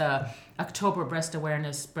if it's a October breast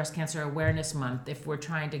cancer awareness month, if we're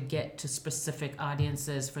trying to get to specific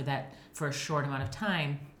audiences for a short amount of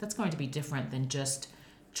time, that's going to be different than just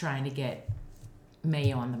trying to get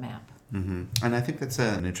Mayo on the map. And I think that's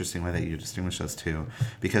an interesting way that you distinguish those two,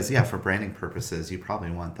 because for branding purposes, you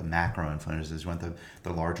probably want the macro influencers, you want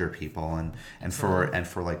the larger people, and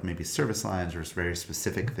for like maybe service lines or very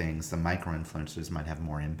specific things, the micro influencers might have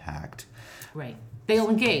more impact. Right. They'll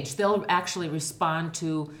engage. They'll actually respond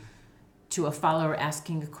to a follower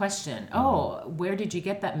asking a question. Oh, where did you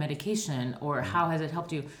get that medication? Or how has it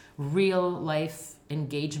helped you? Real life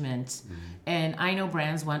engagement. And I know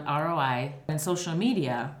brands want ROI. And social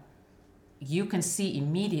media, you can see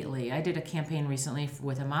immediately. I did a campaign recently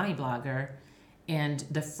with a mommy blogger, and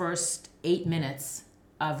the first 8 minutes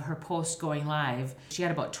of her post going live, she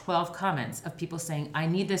had about 12 comments of people saying, I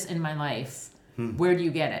need this in my life. Where do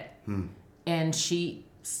you get it? And she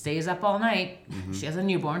stays up all night. She has a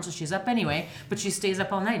newborn, so she's up anyway, but she stays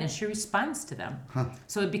up all night and she responds to them.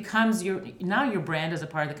 So it becomes your brand is a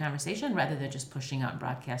part of the conversation rather than just pushing out and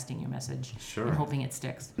broadcasting your message and hoping it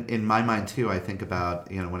sticks. In my mind too, I think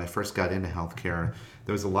about, when I first got into healthcare,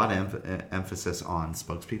 there was a lot of emphasis on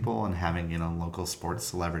spokespeople and having, local sports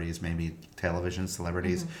celebrities, maybe television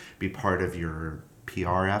celebrities be part of your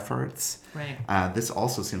PR efforts. Right. This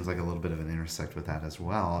also seems like a little bit of an intersect with that as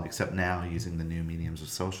well, except now using the new mediums of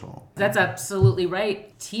social. That's absolutely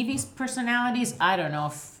right. TV personalities, I don't know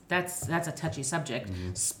if that's a touchy subject.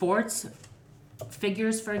 Sports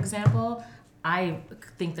figures, for example, I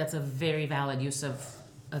think that's a very valid use of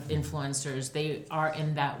influencers. They are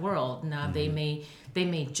in that world. Now they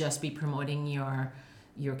may just be promoting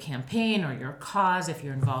your campaign or your cause if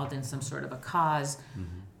you're involved in some sort of a cause.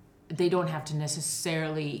 They don't have to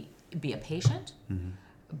necessarily be a patient,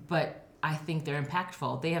 but I think they're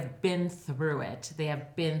impactful. They have been through it. They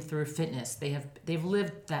have been through fitness. They've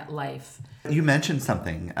lived that life. You mentioned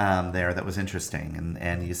something there that was interesting,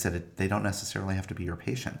 and you said they don't necessarily have to be your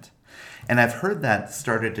patient. And I've heard that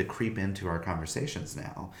started to creep into our conversations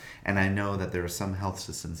now. And I know that there are some health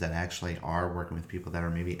systems that actually are working with people that are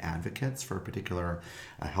maybe advocates for a particular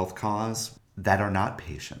health cause that are not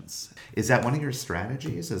patients. Is that one of your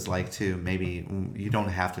strategies, is like to maybe you don't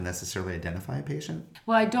have to necessarily identify a patient?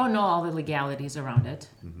 Well, I don't know all the legalities around it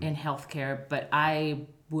in healthcare, but I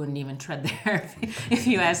wouldn't even tread there if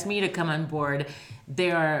you asked me to come on board.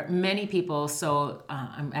 There are many people, so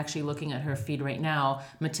I'm actually looking at her feed right now,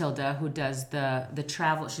 Matilda, who does the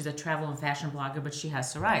travel. She's a travel and fashion blogger, but she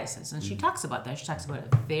has psoriasis, and she talks about that. She talks about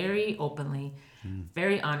it very openly,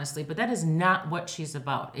 very honestly, but that is not what she's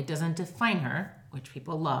about. It doesn't define her, which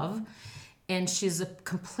people love, and she's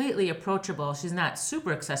completely approachable. She's not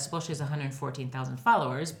super accessible. She has 114,000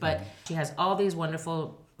 followers, but she has all these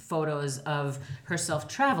wonderful photos of herself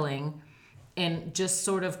traveling, and just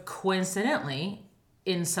sort of coincidentally,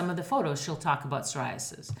 in some of the photos, she'll talk about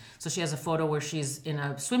psoriasis. So she has a photo where she's in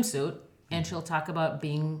a swimsuit, and she'll talk about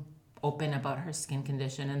being open about her skin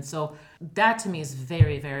condition. And so that to me is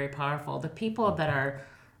very, very powerful. The people that are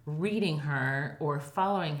reading her or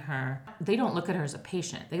following her, they don't look at her as a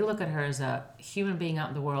patient. They look at her as a human being out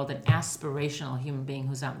in the world, an aspirational human being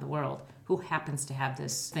who's out in the world, who happens to have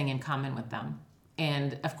this thing in common with them.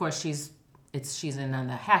 And of course, she's in on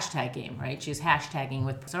the hashtag game, right? She's hashtagging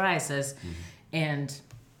with psoriasis, and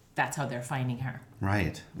that's how they're finding her.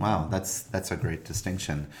 Right. Wow, that's a great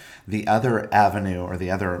distinction. The other avenue or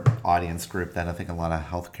the other audience group that I think a lot of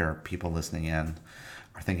healthcare people listening in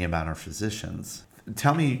are thinking about are physicians.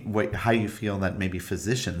 Tell me how you feel that maybe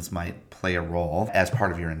physicians might play a role as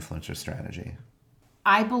part of your influencer strategy.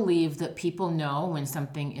 I believe that people know when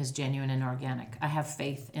something is genuine and organic. I have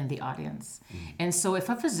faith in the audience. And so if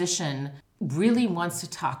a physician really wants to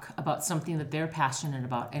talk about something that they're passionate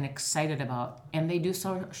about and excited about, and they do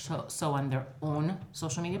so on their own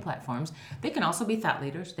social media platforms, they can also be thought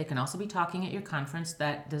leaders. They can also be talking at your conference.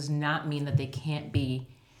 That does not mean that they can't be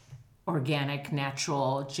organic,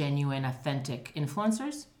 natural, genuine, authentic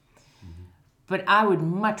influencers. But I would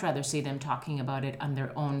much rather see them talking about it on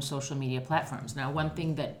their own social media platforms. Now, one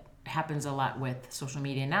thing that happens a lot with social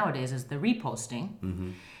media nowadays is the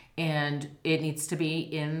reposting. And it needs to be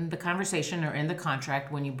in the conversation or in the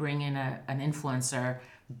contract when you bring in an influencer.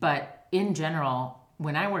 But in general,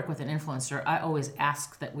 when I work with an influencer, I always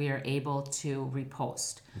ask that we are able to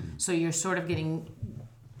repost. So you're sort of getting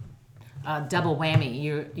double whammy.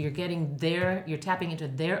 You're tapping into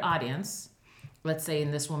their audience. Let's say in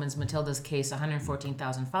this woman's, Matilda's case,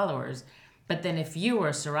 114,000 followers. But then if you were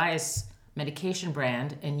a psoriasis medication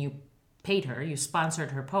brand and you paid her, you sponsored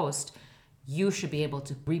her post, you should be able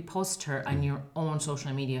to repost her on your own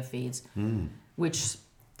social media feeds, which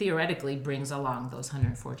theoretically brings along those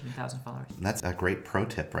 114,000 followers. That's a great pro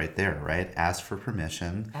tip right there, right? Ask for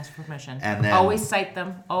permission. Ask for permission. And then always cite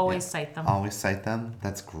them. Always cite them. Always cite them.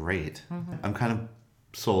 That's great. I'm kind of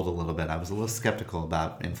sold a little bit. I was a little skeptical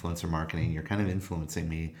about influencer marketing. You're kind of influencing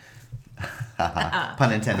me,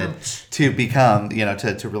 pun intended, to become,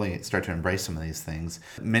 to really start to embrace some of these things.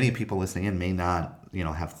 Many people listening in may not,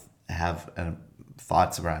 have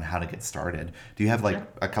thoughts around how to get started. Do you have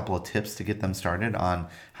a couple of tips to get them started on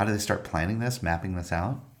how do they start planning this, mapping this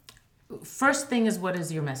out? First thing is, what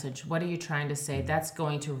is your message? What are you trying to say? That's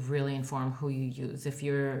going to really inform who you use. If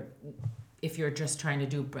you're just trying to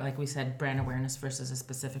do, like we said, brand awareness versus a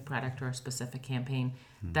specific product or a specific campaign,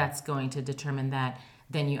 that's going to determine that.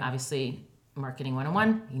 Then you obviously, marketing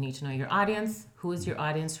 101, you need to know your audience. Who is your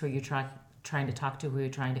audience? Who you're trying to talk to, who you're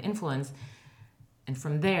trying to influence. And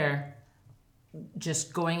from there,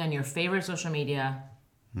 just going on your favorite social media,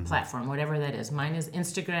 platform, whatever that is. Mine is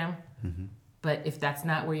Instagram, but if that's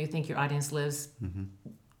not where you think your audience lives,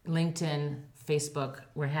 LinkedIn, Facebook,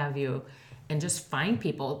 where have you, and just find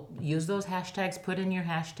people, use those hashtags, put in your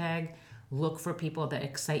hashtag, look for people that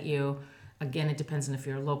excite you. Again, it depends on if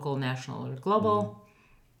you're local, national, or global,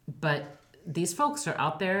 but these folks are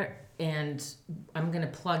out there, and I'm going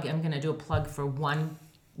to do a plug for one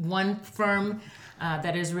firm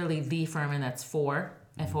that is really the firm, and that's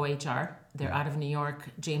FOHR. They're out of New York,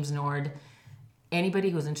 James Nord. Anybody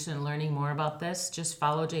who's interested in learning more about this, just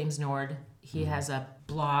follow James Nord. He has a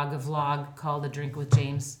vlog called A Drink with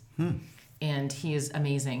James, and he is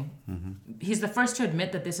amazing. He's the first to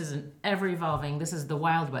admit that this is this is the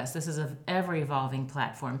Wild West. This is an ever-evolving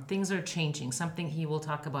platform. Things are changing. Something he will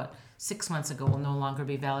talk about 6 months ago will no longer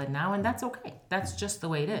be valid now, and that's okay. That's just the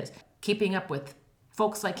way it is. Keeping up with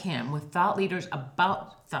folks like him, with thought leaders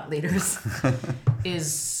about thought leaders,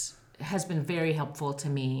 has been very helpful to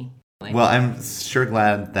me. Well, I'm sure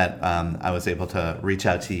glad that I was able to reach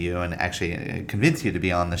out to you and actually convince you to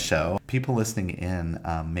be on the show. People listening in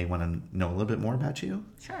may want to know a little bit more about you.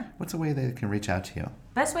 Sure. What's a way they can reach out to you?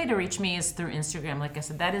 Best way to reach me is through Instagram. Like I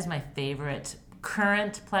said, that is my favorite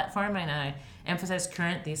current platform, and I emphasize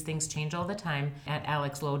current. These things change all the time. At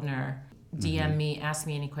Alex Lodner, DM me, ask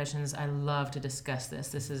me any questions. I love to discuss this.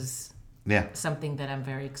 This is something that I'm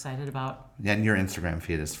very excited about. Yeah, and your Instagram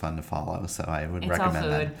feed is fun to follow, so I would recommend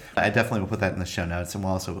all food. that. I definitely will put that in the show notes, and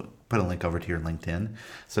we'll also put a link over to your LinkedIn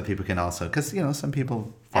so people can also, because some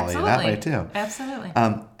people follow you that way too. Absolutely.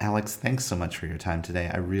 Alex, thanks so much for your time today.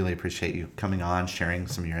 I really appreciate you coming on, sharing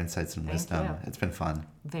some of your insights and wisdom. You. It's been fun.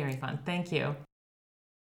 Very fun. Thank you.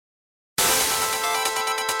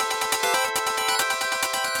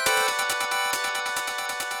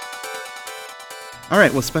 All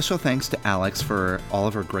right. Well, special thanks to Alex for all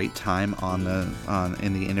of her great time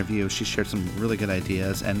in the interview. She shared some really good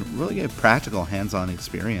ideas and really good practical hands-on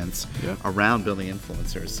experience around building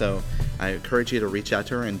influencers. So I encourage you to reach out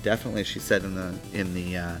to her, and definitely, she said in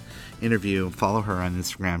the interview, follow her on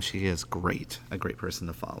Instagram. She is great, a great person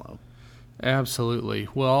to follow. Absolutely.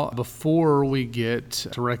 Well, before we get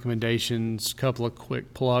to recommendations, a couple of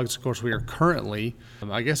quick plugs. Of course, we are currently,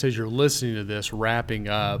 I guess as you're listening to this, wrapping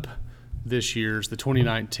up this year's, the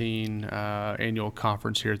 2019 annual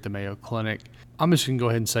conference here at the Mayo Clinic. I'm just going to go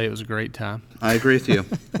ahead and say it was a great time. I agree with you.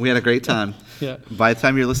 We had a great time. Yeah. By the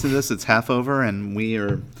time you're listening to this, it's half over, and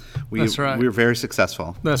That's right. we were very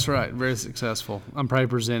successful. That's right. Very successful. I'm probably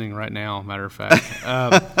presenting right now, matter of fact.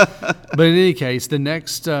 But in any case, the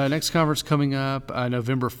next conference coming up,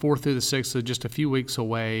 November 4th through the 6th, so just a few weeks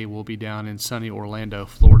away, we'll be down in sunny Orlando,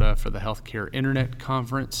 Florida for the Healthcare Internet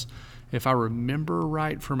Conference. If I remember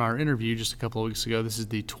right from our interview just a couple of weeks ago, this is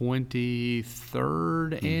the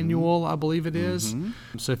 23rd annual, I believe it is.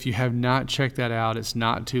 So if you have not checked that out, it's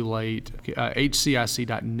not too late.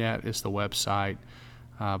 HCIC.net is the website,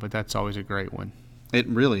 but that's always a great one. It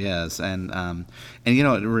really is. And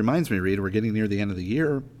it reminds me, Reed, we're getting near the end of the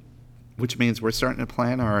year, which means we're starting to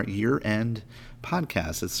plan our year-end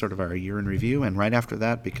podcast. It's sort of our year in review, and right after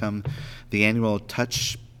that become the annual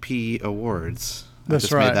Touch P Awards. That's I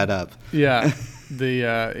just right. made that up. Yeah,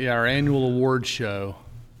 our annual award show.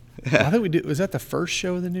 I think we do. Was that the first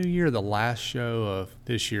show of the new year, or the last show of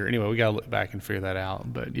this year? Anyway, we got to look back and figure that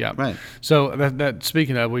out. But yeah, right. So that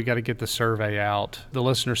speaking of, we got to get the survey out, the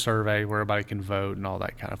listener survey, where everybody can vote and all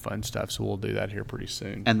that kind of fun stuff. So we'll do that here pretty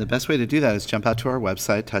soon. And the best way to do that is jump out to our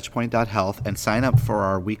website, touchpoint.health, and sign up for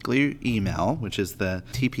our weekly email, which is the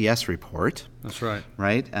TPS report. That's right.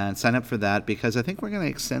 Right? And sign up for that, because I think we're going to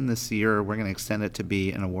extend this year, we're going to extend it to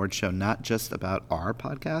be an award show not just about our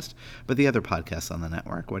podcast, but the other podcasts on the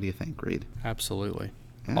network. What do you think, Reed? Absolutely.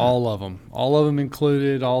 Yeah. All of them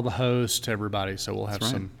included, all the hosts, everybody. So we'll have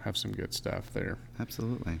right. have some good stuff there.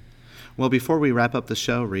 Absolutely. Well, before we wrap up the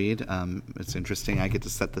show, Reed, it's interesting I get to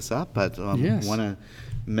set this up, but yes. want to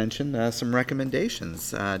mention some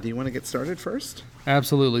recommendations. Do you want to get started first?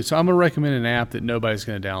 Absolutely. So I'm going to recommend an app that nobody's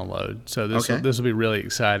going to download. So this will be really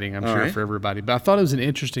exciting, I'm sure, for everybody. But I thought it was an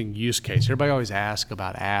interesting use case. Everybody always asks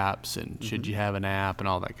about apps and should you have an app and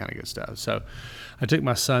all that kind of good stuff. So I took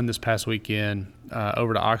my son this past weekend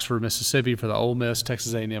over to Oxford, Mississippi for the Ole Miss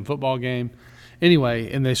Texas A&M football game.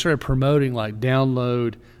 Anyway, and they started promoting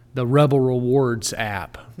download the Rebel Rewards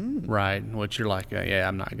app, right? Which you're like, yeah,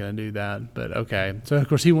 I'm not going to do that, but okay. So of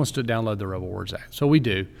course he wants to download the Rebel Rewards app, so we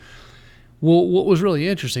do. Well, what was really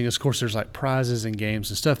interesting is, of course, there's prizes and games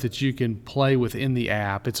and stuff that you can play within the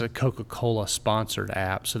app. It's a Coca-Cola sponsored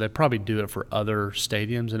app, so they probably do it for other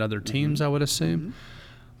stadiums and other teams, I would assume.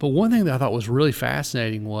 But one thing that I thought was really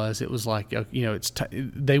fascinating was it was like,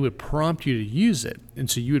 they would prompt you to use it. And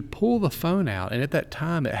so you would pull the phone out, and at that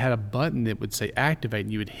time it had a button that would say activate,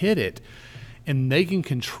 and you would hit it, and they can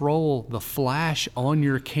control the flash on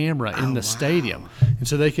your camera in the stadium. And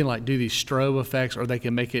so they can like do these strobe effects, or they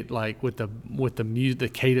can make it like with the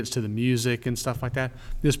cadence to the music and stuff like that.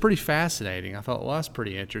 It was pretty fascinating. I thought, well, that's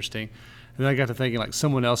pretty interesting. And then I got to thinking, like,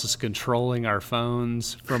 someone else is controlling our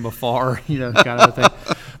phones from afar, kind of a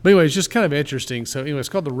thing. But anyway, it's just kind of interesting. So anyway, it's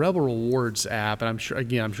called the Rebel Rewards app, and I'm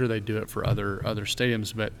sure they do it for other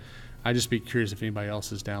stadiums. But I'd just be curious if anybody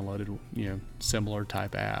else has downloaded, similar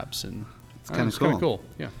type apps. And it's kind of cool.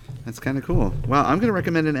 Yeah, that's kind of cool. Well, I'm going to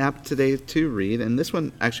recommend an app today too, Reed, and this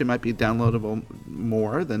one actually might be downloadable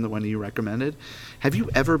more than the one you recommended. Have you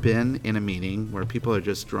ever been in a meeting where people are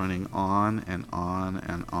just droning on and on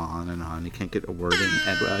and on and on? You can't get a word in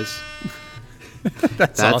edgewise.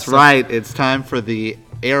 That's awesome. Right. It's time for the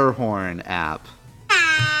air horn app.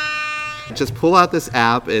 Just pull out this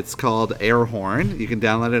app. It's called Air Horn. You can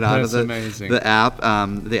download it out of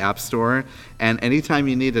the app store. And anytime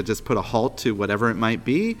you need to just put a halt to whatever it might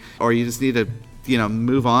be, or you just need to,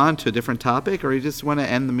 move on to a different topic, or you just want to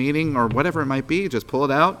end the meeting or whatever it might be, just pull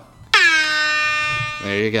it out.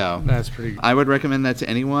 There you go. That's pretty good. I would recommend that to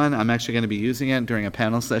anyone. I'm actually going to be using it during a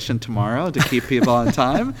panel session tomorrow to keep people on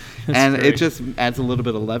time. And great. It just adds a little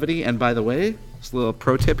bit of levity. And by the way, just a little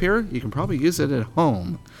pro tip here, you can probably use it at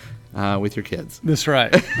home. With your kids. That's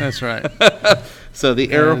right. So the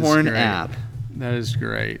Air Horn app. That is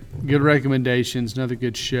great. Good recommendations. Another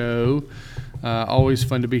good show. Always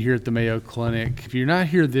fun to be here at the Mayo Clinic. If you're not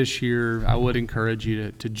here this year, I would encourage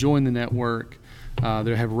you to join the network.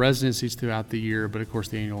 They have residencies throughout the year, but of course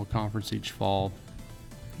the annual conference each fall.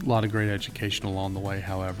 A lot of great education along the way,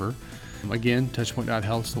 however. Again,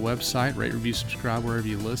 touchpoint.health is the website. Rate, review, subscribe wherever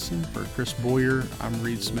you listen. For Chris Boyer, I'm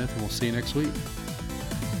Reed Smith, and we'll see you next week.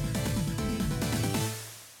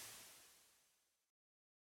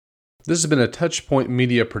 This has been a Touchpoint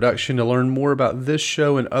Media production. To learn more about this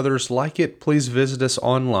show and others like it, please visit us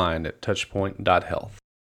online at touchpoint.health.